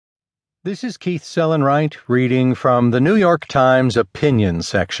This is Keith Sellenwright reading from the New York Times opinion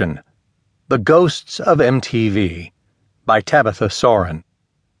section. The Ghosts of MTV by Tabitha Soren.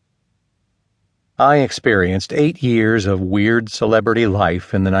 I experienced 8 years of weird celebrity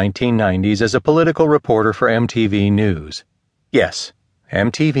life in the 1990s as a political reporter for MTV News. Yes,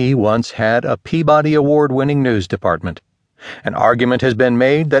 MTV once had a Peabody Award-winning news department. An argument has been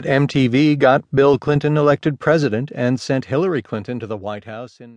made that MTV got Bill Clinton elected president and sent Hillary Clinton to the White House in